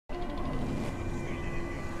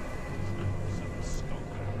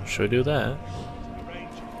Should do that.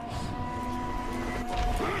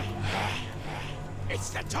 It's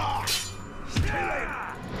the dog.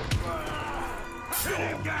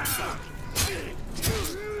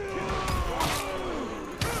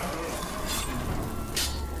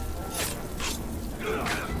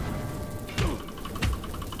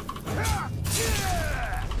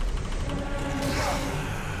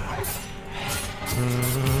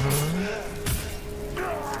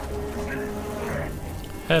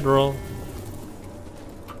 Head roll.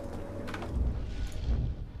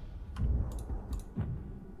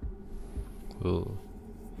 Ooh.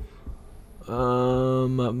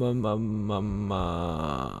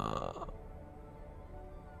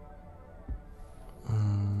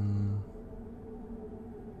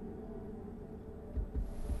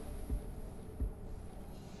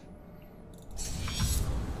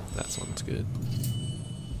 That one's good.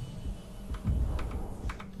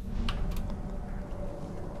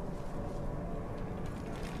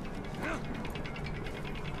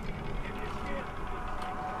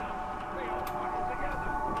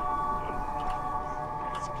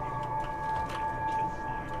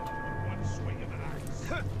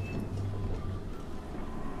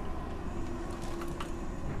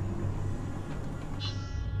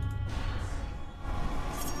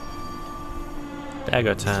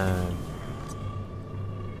 Dagger time.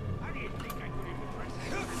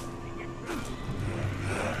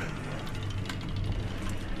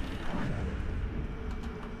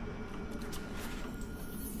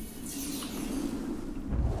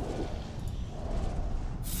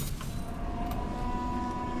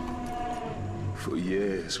 For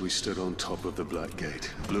years we stood on top of the Black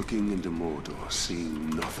Gate, looking into Mordor, seeing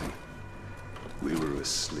nothing. We were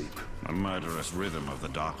asleep. The murderous rhythm of the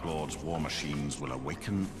Dark Lord's war machines will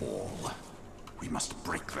awaken all. We must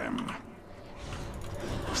break them.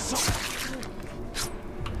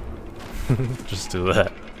 Just do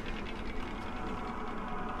that.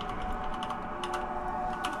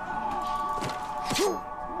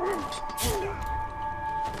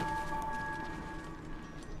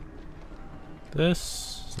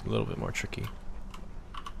 This is a little bit more tricky.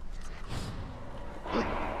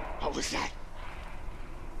 What was that?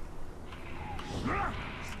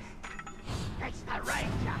 It's the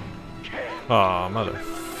Ranger. Aw, mother.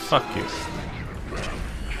 Fuck you.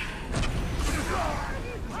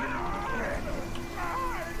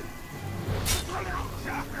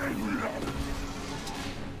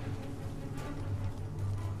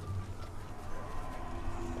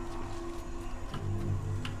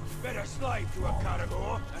 Been a slave to a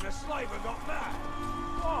Caragor, and a slaver got mad.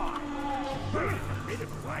 Why? Rid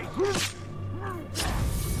of the way.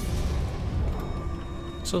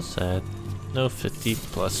 So sad. No 50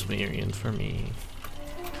 plus Miriam for me.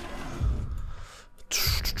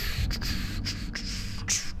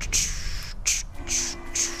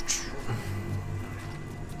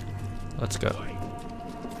 Let's go.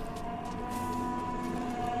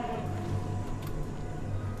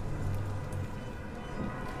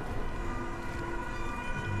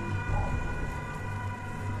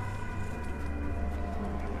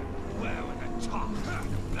 Where were the tops? The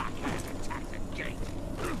Black Hand attacked the gate.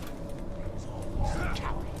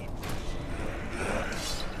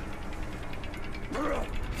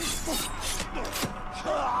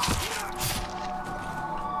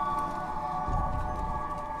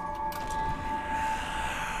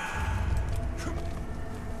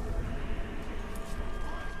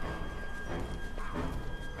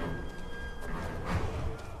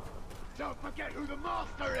 Don't forget who the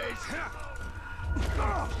master is!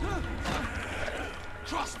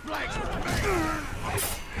 Cross blades with me!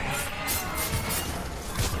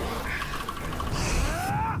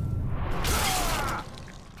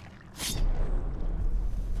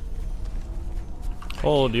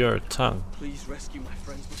 Hold your tongue. Please rescue my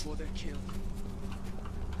friends before they're killed.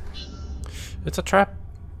 It's a trap.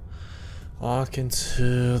 Walk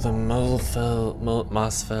into the Mossfell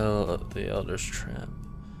of the Elder's Trap.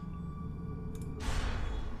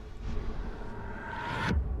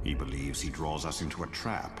 He believes he draws us into a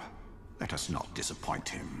trap. Let us not disappoint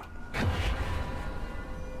him.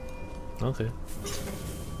 Okay.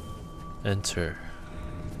 Enter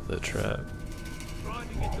the trap. Trying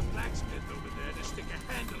to get the blacksmith over there to stick a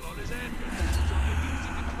handle on his anvil, so he can use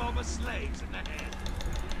it to claw the slaves in the head.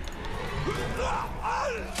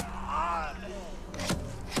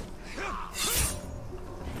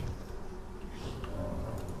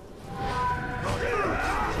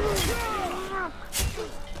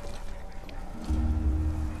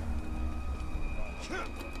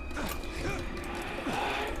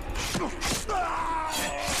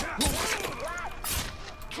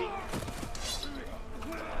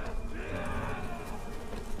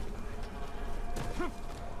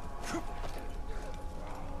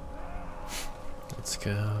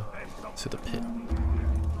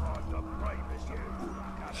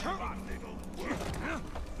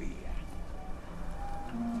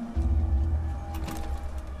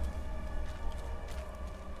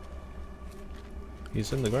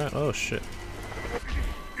 He's in the ground. Oh shit.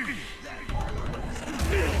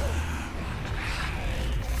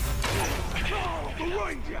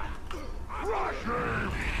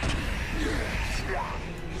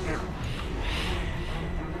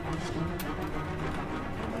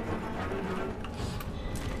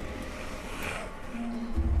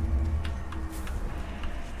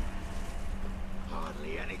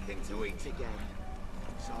 Hardly anything to eat again.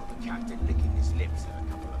 Saw the captain licking his lips at a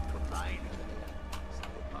couple of propane. So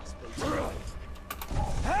it must be true.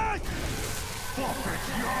 Hey! Forfeit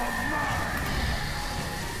your mind!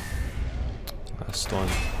 Last one.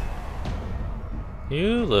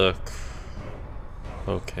 You look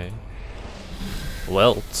okay.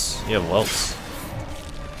 Welts. You have welts.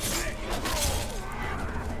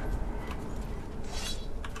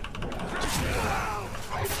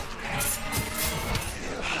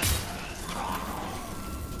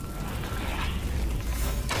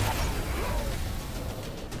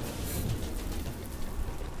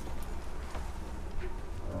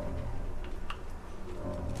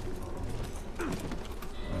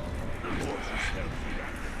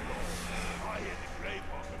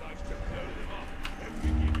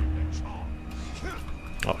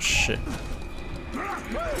 Oh shit.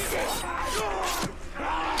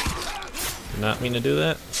 Did not mean to do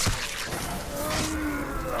that.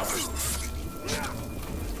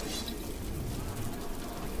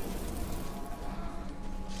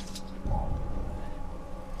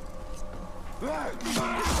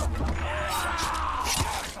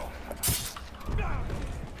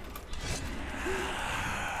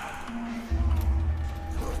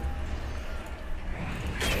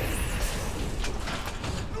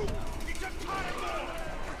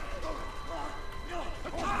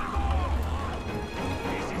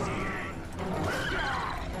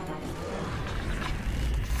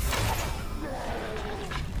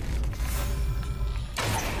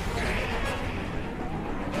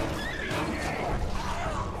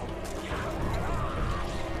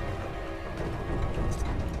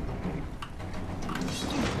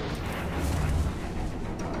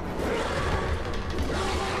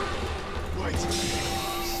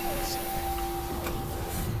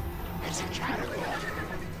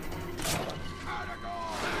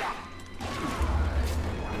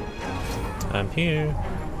 I'm here.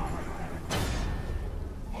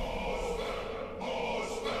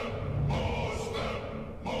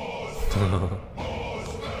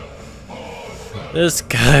 This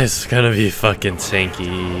guy's gonna be fucking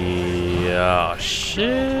tanky. Oh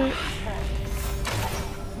shit.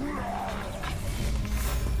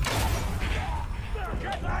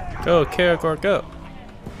 Go, Karagor, go.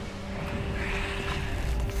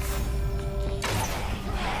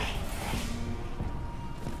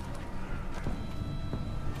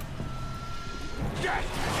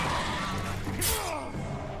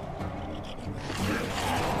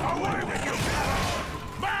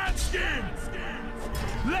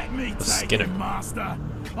 Let me take Skinner. him, master.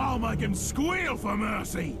 I'll make him squeal for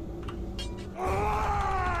mercy.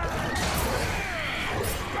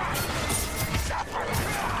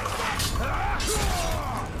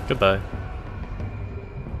 Goodbye.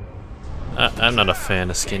 I'm not a fan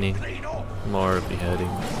of skinning. More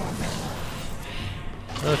beheading.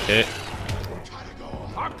 Okay.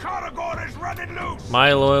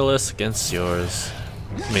 My loyalists against yours.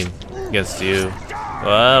 I mean, against you. Well,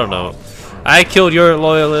 I don't know. I killed your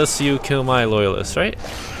loyalists, you kill my loyalists, right?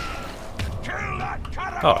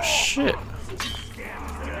 Oh shit.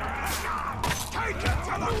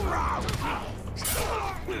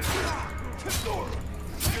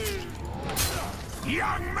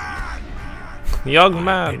 Young man! Young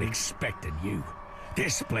man. Been expecting you.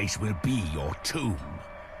 This place will be your tomb.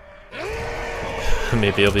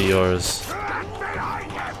 Maybe it'll be yours.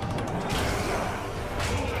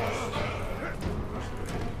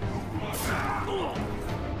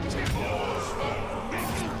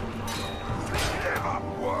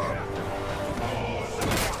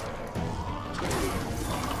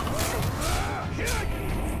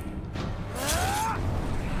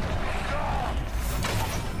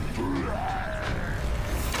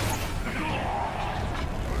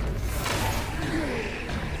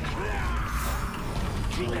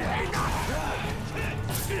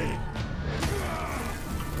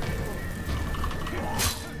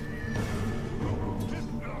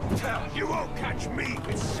 You won't catch me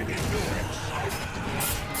with singing lyrics.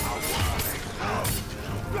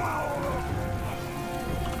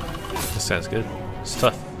 This sounds good. It's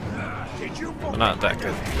tough. But not that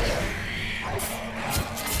good.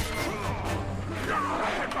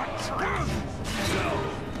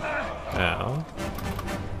 Ow.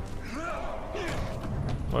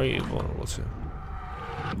 What are you vulnerable to?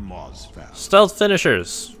 Mosfell. Stealth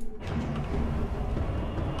finishers.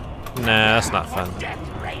 Nah, that's not fun.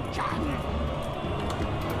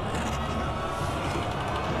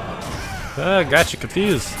 Got you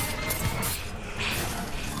confused.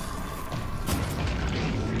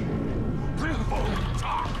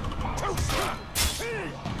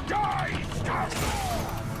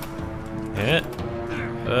 Yeah.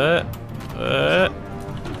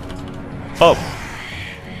 Oh.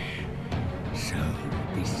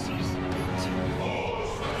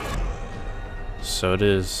 So it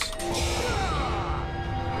is.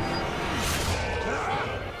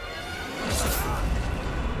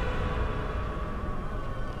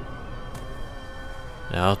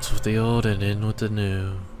 Out with the old and in with the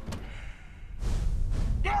new.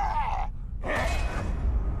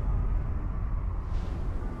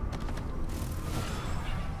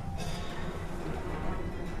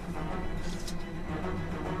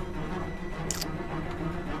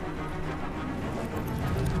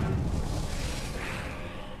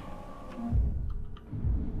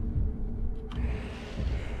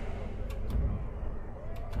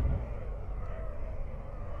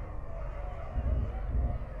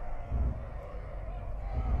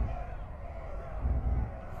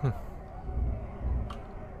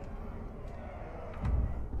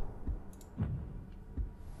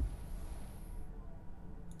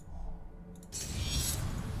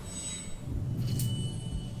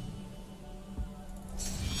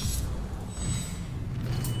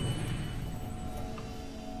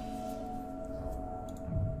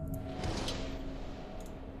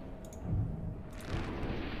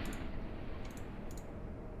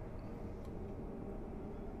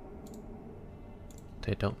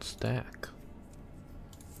 They don't stack.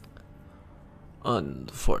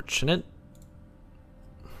 Unfortunate.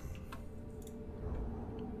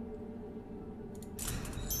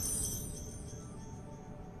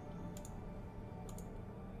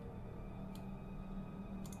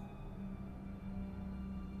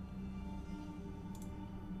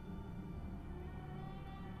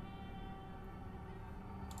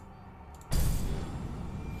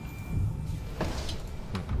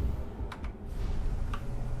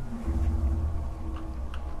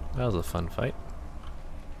 That was a fun fight.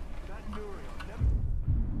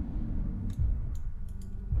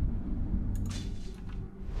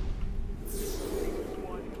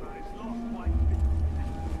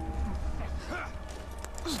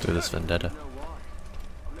 Let's do this vendetta.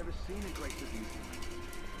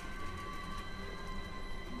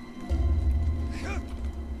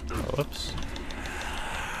 Oh, whoops.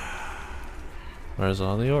 Where's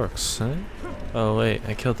all the orcs, huh? Oh wait,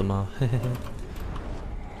 I killed them all.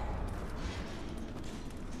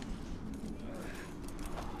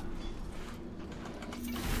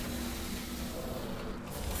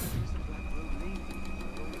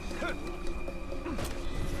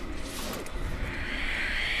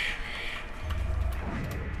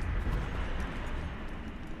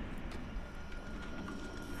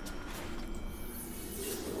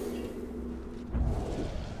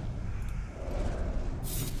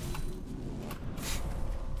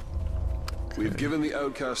 We've given the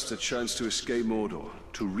outcasts a chance to escape Mordor,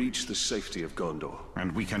 to reach the safety of Gondor.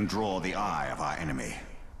 And we can draw the eye of our enemy.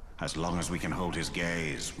 As long as we can hold his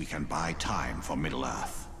gaze, we can buy time for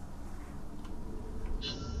Middle-earth.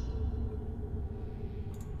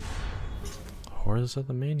 Hordes of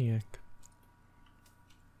the Maniac.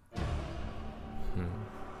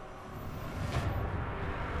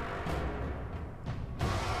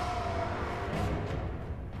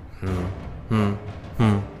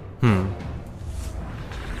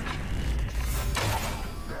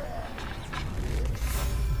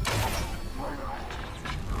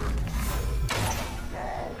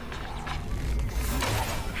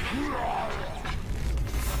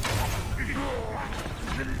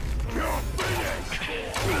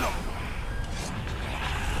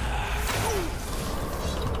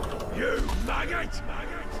 You maggot!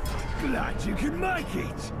 Glad you can make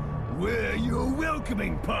it. We're your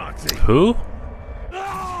welcoming party. Who?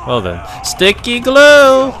 Well then, sticky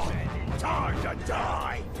glue! Time to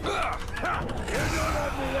die! You're not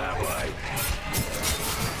happy that way.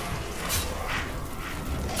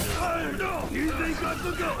 You think I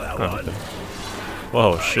forgot that one?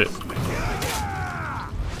 Whoa, shit.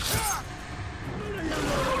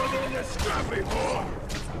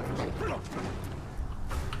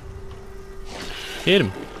 Hit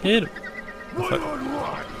him! Hit him!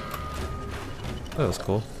 That was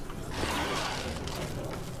cool.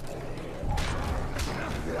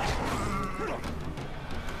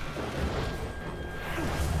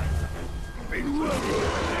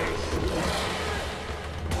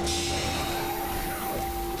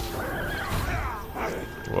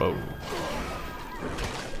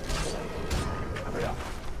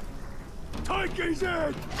 He's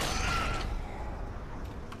in!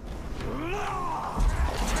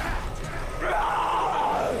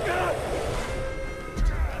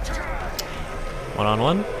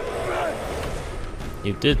 One-on-one?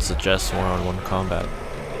 You did suggest one-on-one combat.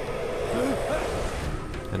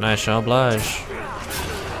 And I shall oblige.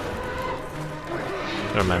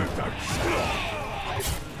 Never mind.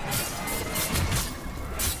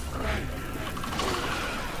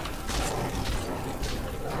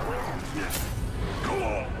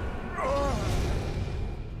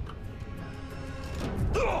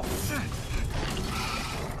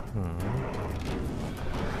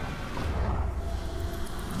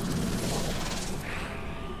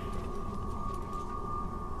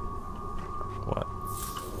 What?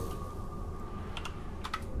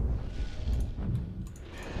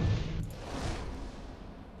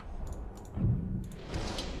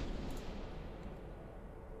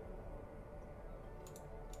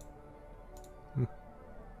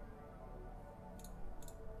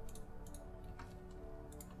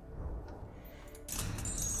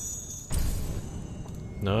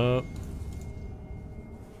 No.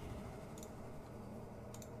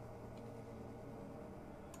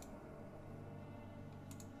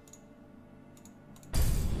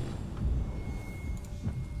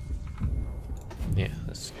 Yeah,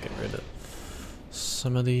 let's get rid of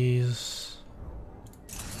some of these.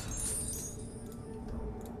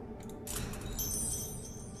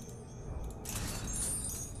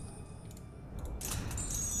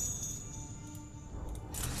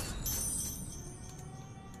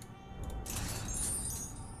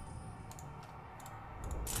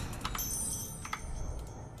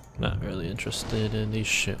 Not really interested in these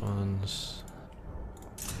shit ones.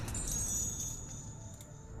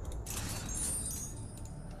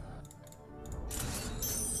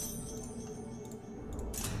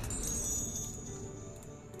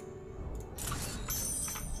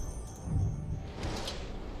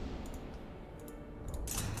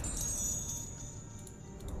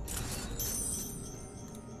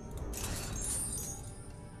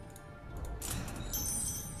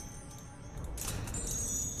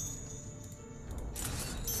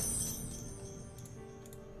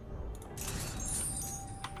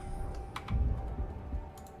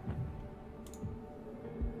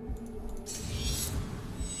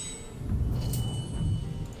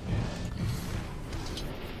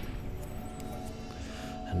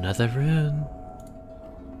 Another rune.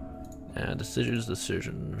 And decisions.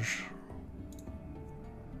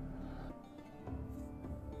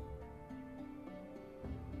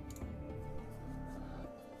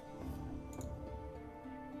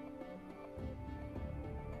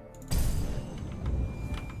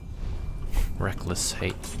 Reckless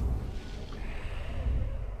hate.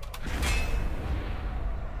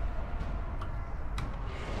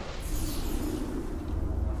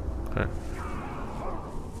 Okay.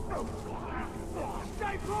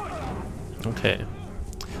 Okay.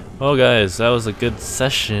 Well guys, that was a good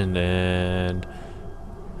session and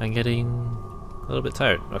I'm getting a little bit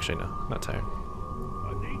tired. Actually no, not tired.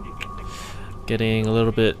 Getting a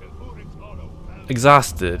little bit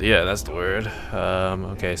exhausted. Yeah, that's the word.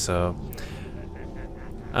 Okay, so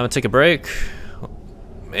I'm gonna take a break.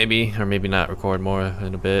 Maybe or maybe not record more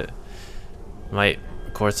in a bit. Might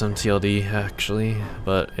record some TLD actually,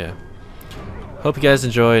 but yeah. Hope you guys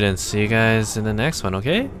enjoyed and see you guys in the next one,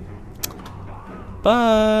 okay?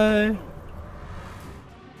 Bye!